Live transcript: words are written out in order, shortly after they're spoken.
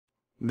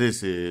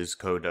This is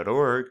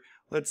code.org.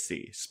 Let's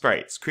see.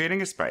 Sprites.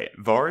 Creating a sprite.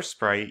 Var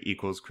sprite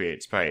equals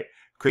create sprite.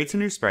 Creates a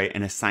new sprite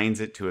and assigns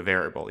it to a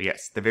variable.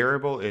 Yes, the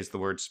variable is the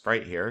word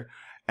sprite here.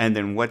 And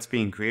then what's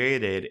being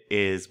created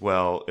is,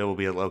 well, it will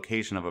be a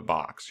location of a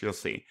box. You'll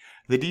see.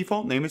 The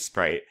default name is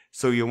sprite,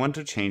 so you'll want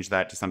to change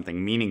that to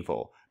something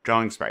meaningful.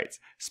 Drawing sprites.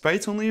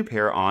 Sprites only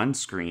appear on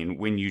screen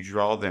when you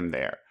draw them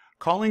there.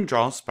 Calling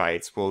draw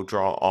sprites will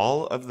draw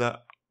all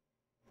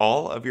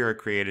of your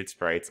created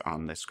sprites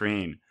on the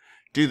screen.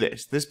 Do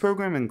this. This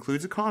program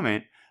includes a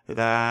comment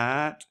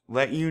that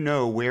let you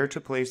know where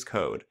to place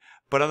code,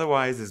 but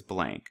otherwise is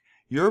blank.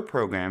 Your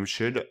program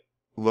should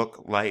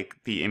look like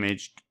the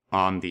image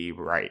on the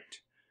right.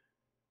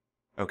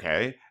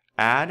 Okay,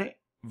 add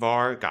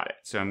var, got it.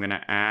 So I'm going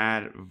to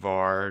add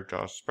var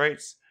draw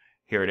sprites.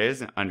 Here it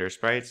is, under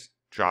sprites,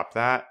 drop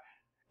that,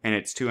 and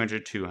it's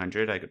 200,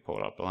 200. I could pull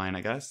it up the line,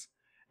 I guess.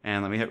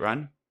 And let me hit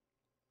run.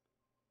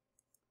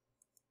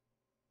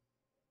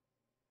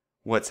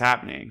 What's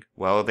happening?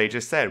 Well, they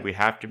just said we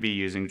have to be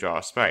using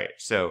draw sprite.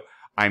 So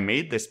I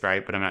made this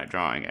sprite, but I'm not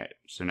drawing it.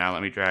 So now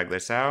let me drag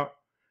this out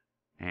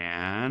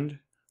and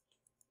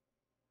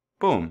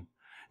boom.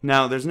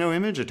 Now there's no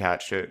image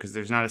attached to it because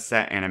there's not a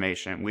set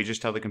animation. We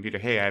just tell the computer,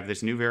 hey, I have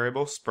this new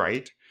variable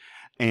sprite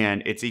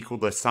and it's equal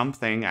to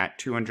something at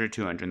 200,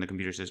 200. And the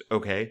computer says,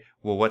 okay,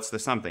 well, what's the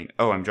something?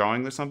 Oh, I'm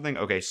drawing the something?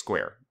 Okay,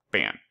 square.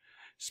 Bam.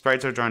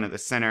 Sprites are drawn at the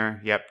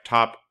center. Yep,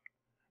 top.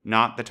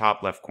 Not the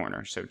top left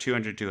corner. So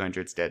 200,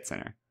 200 is dead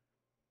center.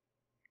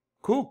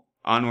 Cool.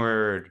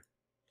 Onward.